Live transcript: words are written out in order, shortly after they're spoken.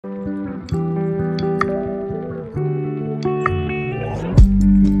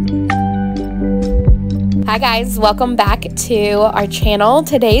Hi guys, welcome back to our channel.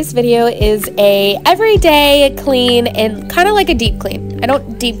 Today's video is a everyday clean and kind of like a deep clean. I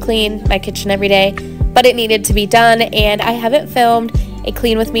don't deep clean my kitchen every day, but it needed to be done and I haven't filmed a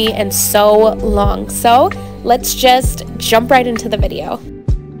clean with me in so long. So let's just jump right into the video.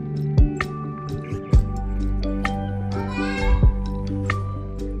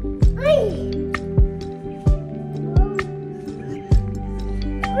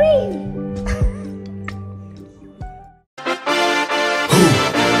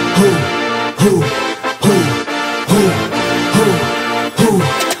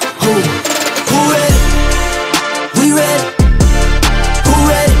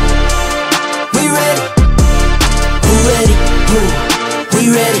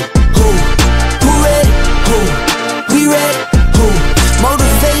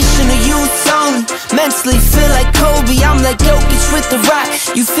 Feel like Kobe, I'm like Jokic with the rock.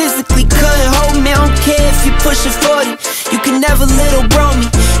 You physically couldn't hold me, I don't care if you pushing 40. You can never little bro me.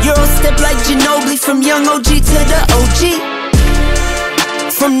 Euro step like Ginobili, from young OG to the OG.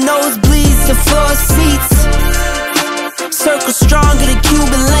 From nosebleeds to floor seats, circle stronger than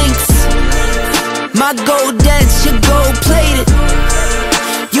Cuban links. My gold dance, your gold plated.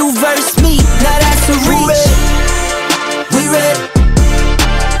 You verse me, now that's a reach. We ready?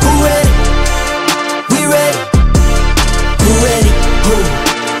 Who ready? We ready? Who ready? Who?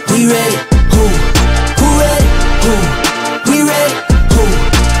 We ready? Who? Who ready? Who? We ready? Who?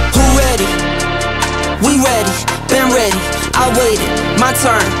 Who ready? We ready, been ready, I waited, my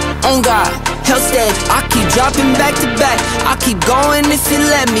turn, on God, held steady. I keep dropping back to back, I keep going if you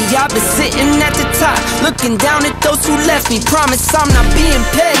let me. I've been sitting at the top, looking down at those who left me. Promise I'm not being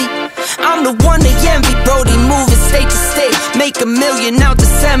petty, I'm the one they envy. Brody moving state to state, make $1 million out to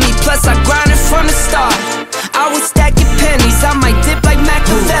send me. Plus I grinded from the start, I was stacking pennies. I might dip like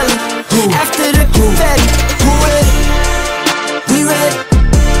Machiavelli after the confetti. Who ready? We ready?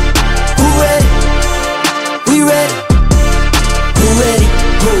 Who ready? We ready? Who ready?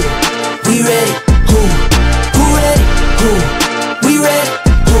 Who? We ready? Who? Who ready? Who? We ready?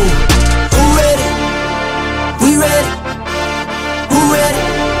 Who? Who ready? We ready? Who ready?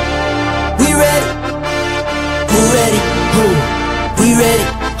 We ready? Who ready? Who? We ready?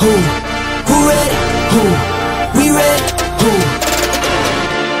 Who? Who ready? Who? We ready? Who?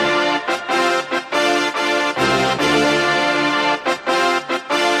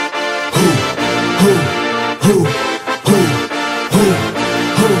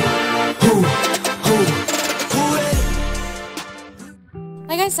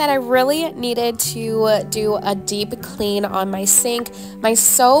 Like I said, I really needed to do a deep clean on my sink. My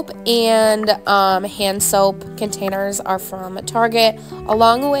soap and hand soap containers are from Target,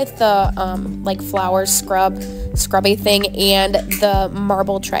 along with the like flour scrubby thing and the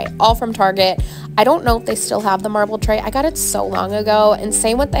marble tray, all from Target. I don't know if they still have the marble tray. I got it so long ago. And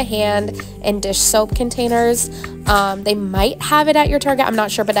same with the hand and dish soap containers. They might have it at your Target, I'm not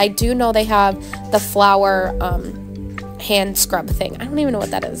sure, but I do know they have the flour hand scrub thing. I don't even know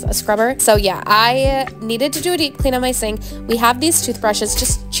what that is, a scrubber. So yeah, I needed to do a deep clean on my sink. We have these toothbrushes,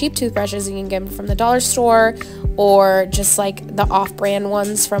 just cheap toothbrushes. You can get them from the dollar store or just like the off-brand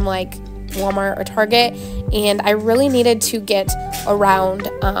ones from like Walmart or Target. And I really needed to get around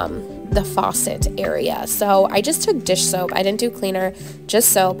the faucet area. So I just took dish soap. I didn't do cleaner, just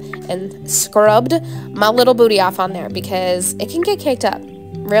soap, and scrubbed my little booty off on there because it can get caked up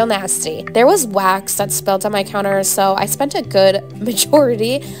real nasty. There was wax that spilled on my counter, so I spent a good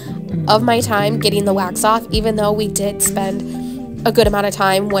majority of my time getting the wax off, even though we did spend a good amount of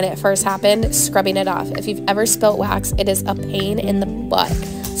time when it first happened scrubbing it off. If you've ever spilt wax, it is a pain in the butt.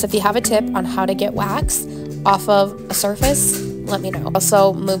 So if you have a tip on how to get wax off of a surface, let me know.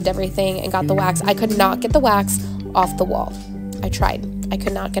 Also moved everything and got the wax. I could not get the wax off the wall. I tried. I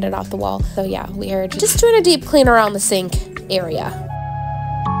could not get it off the wall. So yeah, we are just doing a deep clean around the sink area.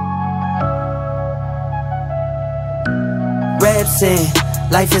 Reps in,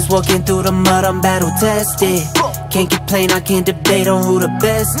 life is walking through the mud, I'm battle tested. Can't complain, I can't debate on who the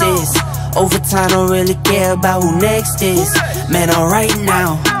best is. Overtime, don't really care about who next is. Man, I'm right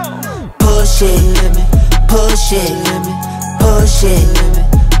now. Push it, push it, push it,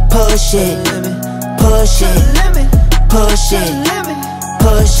 push it, push it, push it,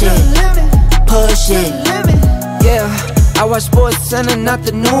 push it, push it. Yeah, I watch Sports Center, not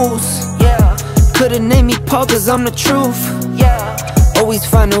the news. Yeah, couldn't name me Paul cause I'm the truth. Yeah, always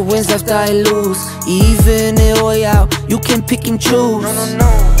find the wins after I lose. Even in way out, you can pick and choose.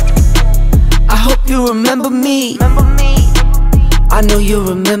 I hope you remember me. I know you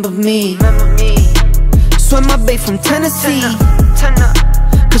remember me. Swim my bay from Tennessee,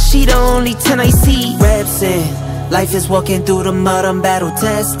 cause she the only 10 I see. Reps in, life is walking through the mud, I'm battle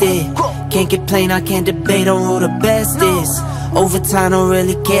tested. Can't complain, I can't debate on who the best is. Over time, don't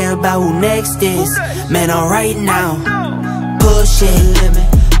really care about who next is. Man, I'm right now. Push it,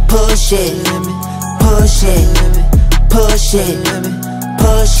 push it, push it, push it,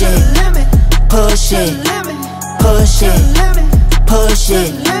 push it, push it, push it, push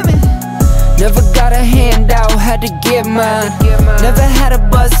it. Never got a handout, had to get mine. Never had a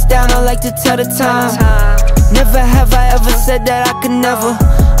bust down, I like to tell the time. Never have I ever said that I could never.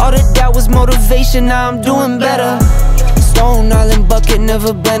 All the doubt was motivation, now I'm doing better. Stone Island bucket,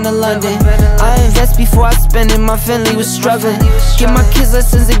 never been to London. I invest before I spend it, my family was struggling. Give my kids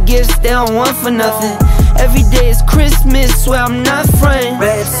lessons and gifts, they don't want for nothing. Every day is Christmas, swear I'm not frontin'.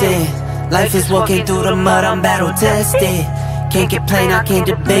 Reps in, life is walking through the mud, I'm battle tested. Can't complain, I can't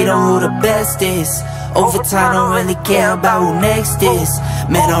debate on who the best is. Over time, don't really care about who next is.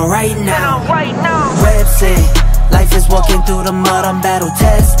 Man, I'm right now. Reps in, life is walking through the mud, I'm battle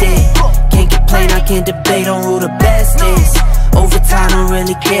tested. Can't complain, I can't debate on who the best is. Over time, don't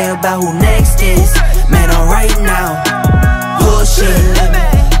really care about who next is. Man, I'm right now. Push it,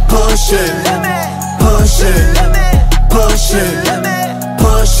 push it, push it, push it,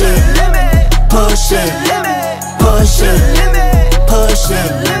 push it, push it, push it, push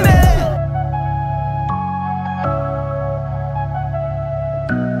it.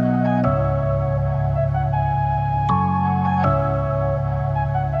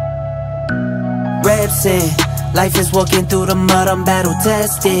 Reps in, life is walking through the mud, I'm battle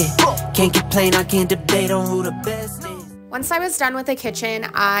tested. Can't complain, I can't debate on who the best is. Once I was done with the kitchen,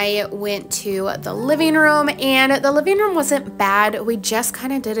 I went to the living room, and the living room wasn't bad. We just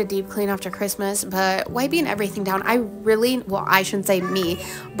kind of did a deep clean after Christmas, but wiping everything down, well, I shouldn't say me,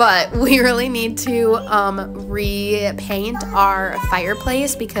 but we really need to repaint our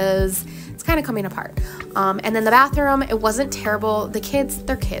fireplace because it's kind of coming apart. And then the bathroom, it wasn't terrible. The kids,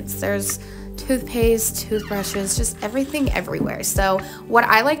 they're kids. There's toothpaste, toothbrushes, just everything everywhere. So what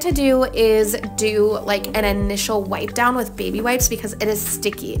I like to do is do like an initial wipe down with baby wipes because it is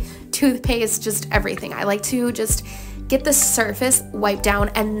sticky. Toothpaste, just everything. I like to just get the surface wiped down,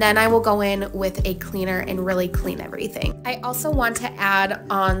 and then I will go in with a cleaner and really clean everything. I also want to add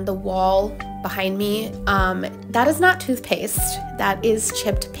on the wall behind me, that is not toothpaste, that is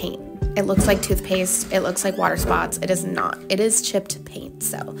chipped paint. It looks like toothpaste, it looks like water spots. It is not. It is chipped paint.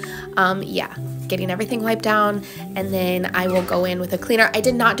 So, yeah, getting everything wiped down, and then I will go in with a cleaner. I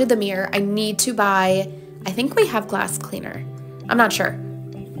did not do the mirror. I need to buy, I think we have glass cleaner. I'm not sure,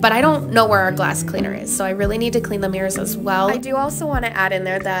 but I don't know where our glass cleaner is, so I really need to clean the mirrors as well. I do also want to add in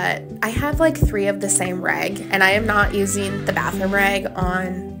there that I have like 3 of the same rag, and I am not using the bathroom rag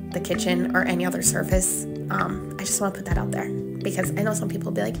on the kitchen or any other surface. I just want to put that out there because I know some people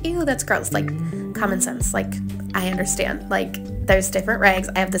will be like, ew, that's gross. Like, common sense. Like, I understand. Like, there's different rags.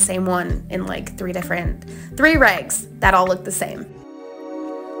 I have the same one in like 3 rags that all look the same.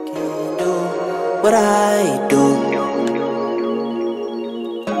 Can't do what I do.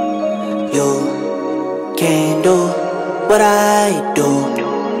 You can't do what I do.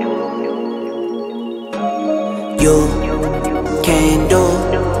 You can't do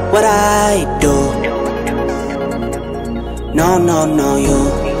what I do. No, no, no,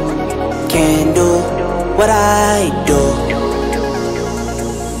 you can't do what I do.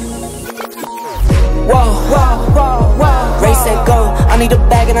 Whoa, whoa, whoa, whoa. Race that go, I need a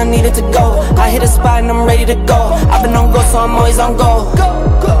bag and I need it to go. I hit a spot and I'm ready to go. I've been on go, so I'm always on go.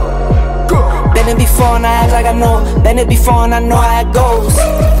 Been it before and I act like I know. Been it before and I know how it goes.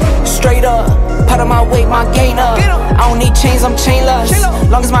 Straight up, part of my weight, my gain up. I don't need chains, I'm chainless.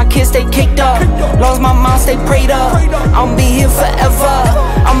 Long as my kids stay caked up, long as my mom stay prayed up. I'ma be here forever,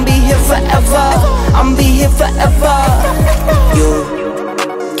 I'ma be here forever, I'ma be here forever. You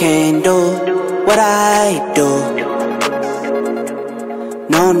can't do what I do.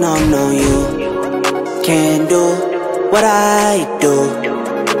 No, no, no, you can't do what I do.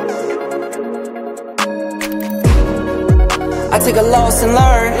 I take a loss and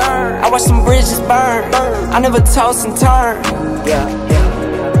learn. I watch some bridges burn. I never toss and turn.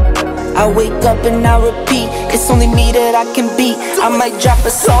 I wake up and I repeat. It's only me that I can beat. I might drop a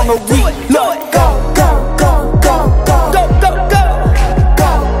song a week. Look, go, go, go, go, go, go, go, go,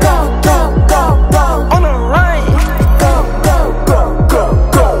 go, go, go, go, go. On the run. Go, go, go, go,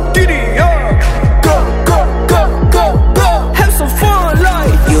 go. Giddy up. Go, go, go, go, go. Have some fun,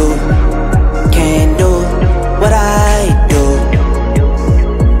 like you can't do what I do.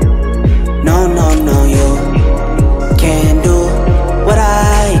 No, no, no, you can't do what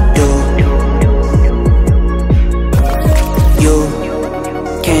I do. You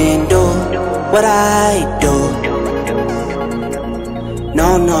can't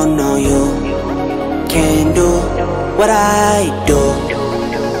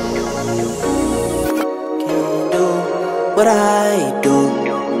what I do.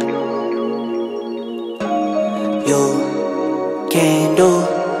 You can't do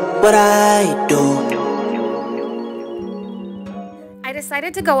what I do. I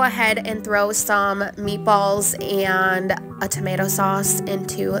decided to go ahead and throw some meatballs and a tomato sauce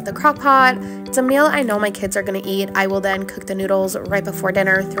into the crock pot. It's a meal I know my kids are gonna eat. I will then cook the noodles right before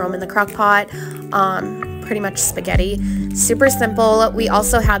dinner, throw them in the crock pot. Pretty much spaghetti. Super simple. We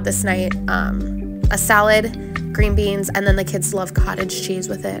also had this night a salad, green beans, and then the kids love cottage cheese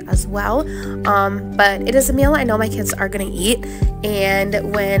with it as well. But it is a meal I know my kids are gonna eat,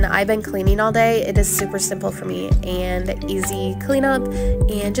 and when I've been cleaning all day, it is super simple for me and easy cleanup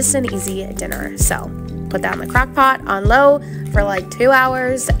and just an easy dinner. So put that in the crock pot on low for like 2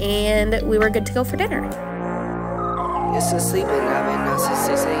 hours, and we were good to go for dinner. You're so sleeping, I've been up since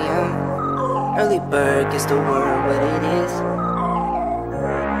 6 a.m. Early bird gets the word what it is.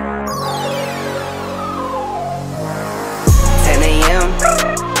 10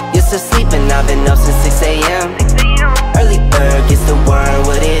 a.m. You're still sleeping, I've been up since 6 a.m. Early bird gets the word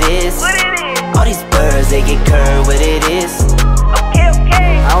what it is. All these birds, they get curved what it is.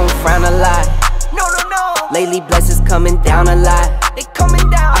 I don't frown a lot. Lately blessings coming down a lot. They coming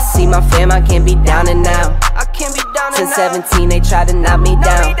down. I see my fam, I can't be down and out. Since 17 they tried to knock me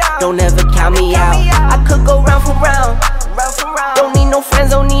down. Don't ever count me out. I could go round for round. Don't need no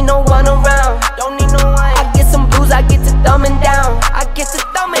friends, don't need no one around. I get some blues, I get to thumbing down.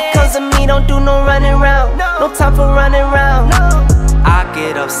 It comes to me, don't do no running round. No time for running round. I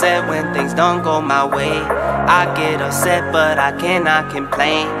get upset when things don't go my way. I get upset but I cannot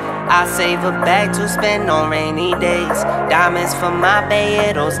complain. I save a bag to spend on rainy days. Diamonds for my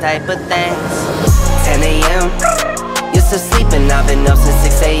Baer, those type of things. 10 a.m. You're still sleeping, I've been up since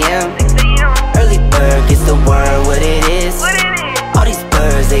 6 a.m. Early bird gets the word what it is. All these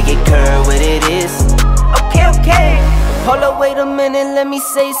birds, they get curved what it is. Okay. Hold up, wait a minute, let me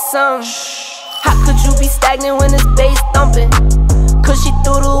say something. How could you be stagnant when it's bass thumping? Cause she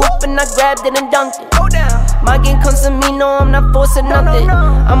threw the hoop and I grabbed it and dunked it. My game comes to me, no, I'm not forcing nothing.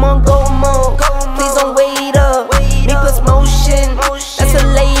 I'm on go mode, please don't wait up. Me plus motion, that's a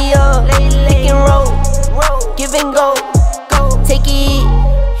layup. Pick and roll, give and go. Take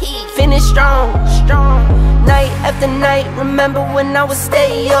it, finish strong. Night after night, remember when I would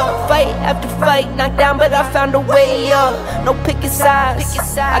stay up. Fight after fight, knocked down but I found a way up. No picking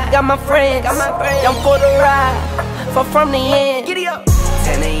sides, I got my friends, down for the ride, far from the end.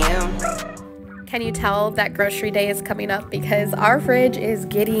 10 a.m. Can you tell that grocery day is coming up? Because our fridge is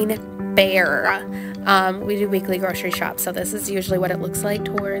getting bare. We do weekly grocery shops, so this is usually what it looks like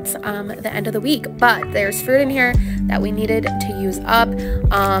towards the end of the week. But there's fruit in here that we needed to use up.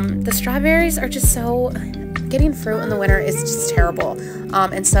 The strawberries are just so... Getting fruit in the winter is just terrible.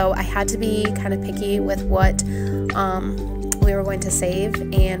 And so I had to be kind of picky with what we were going to save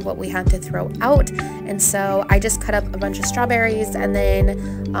and what we had to throw out. And so I just cut up a bunch of strawberries and then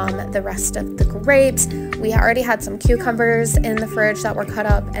the rest of the grapes. We already had some cucumbers in the fridge that were cut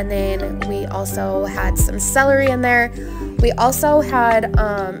up, and then we also had some celery in there. We also had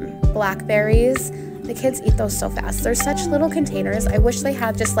blackberries. The kids eat those so fast. They're such little containers. I wish they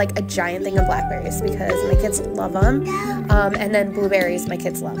had just like a giant thing of blackberries because my kids love them. And then blueberries my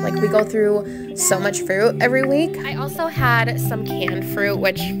kids love. Like, we go through so much fruit every week. I also had some canned fruit,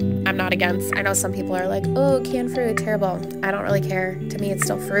 which I'm not against. I know some people are like, oh, canned fruit, terrible. I don't really care. To me, it's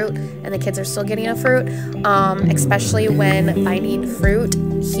still fruit, and the kids are still getting a fruit, especially when finding fruit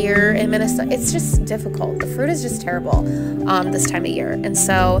here in Minnesota. It's just difficult. The fruit is just terrible this time of year. And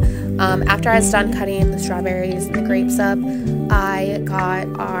so after I was done cutting the strawberries and the grapes up, I got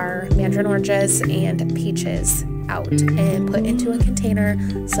our mandarin oranges and peaches out and put into a container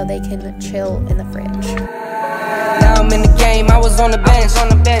so they can chill in the fridge. Now I'm in the game, I was on the bench.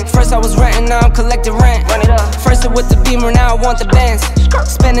 First I was renting, now I'm collecting rent. First it with the Beamer, now I want the Benz.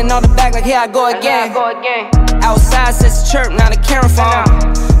 Spending all the back like here I go again. Outside says the chirp, now the camera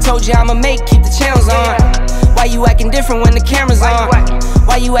phone. Told you I'ma keep the channels on. Why you acting different when the camera's on?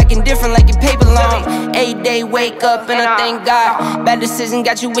 Why you acting different like your paper long? 8 day wake up and I thank God. Bad decision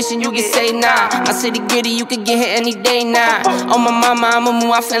got you wishing you could say nah. My city gritty, you could get hit any day now. On my mama, I'ma move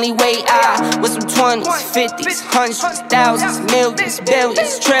my family way out. With some 20s, 50s, hundreds, thousands, millions,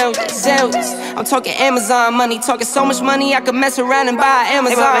 billions, trillions, zillions. I'm talking Amazon money, talking so much money I could mess around and buy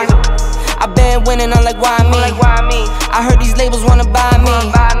Amazon. I been winning, I'm like, why me? I heard these labels wanna buy me.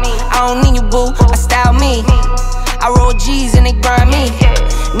 I don't need you, boo, I style me. I roll G's and they grind me.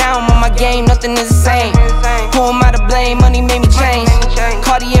 Now I'm on my game, nothing is the same. Who am I to blame? Money made me change.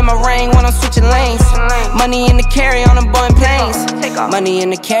 Cardi in my ring when I'm I'm switching lanes. Money in the carry on them Boeing planes. Money in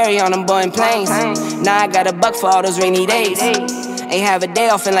the carry on them Boeing planes. Now I got a buck for all those rainy days. Ain't have a day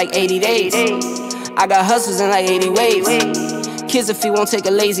off in like 80 days. I got hustles in like 80 ways. Kids if he won't take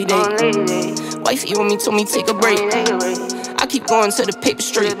a lazy day. Wifey on me told me take a break. I keep going to the paper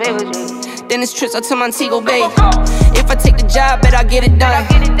straight. Then it's trips out to Montego Bay. If I take the job, bet I get it done.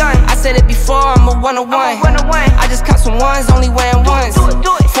 I said it before, I'm a one-on-one. I just caught some ones, only wearing ones.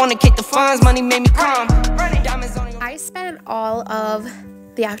 Fornicate the funds, money made me calm. I spent all of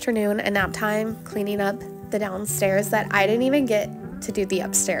the afternoon and nap time cleaning up the downstairs that I didn't even get to do the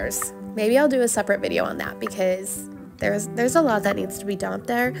upstairs. Maybe I'll do a separate video on that because there's a lot that needs to be done up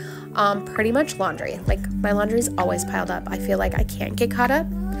there. Pretty much laundry. Like, my laundry's always piled up. I feel like I can't get caught up.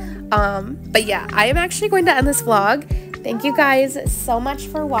 But yeah, I am actually going to end this vlog. Thank you guys so much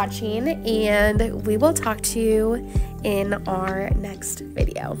for watching, and we will talk to you in our next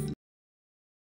video.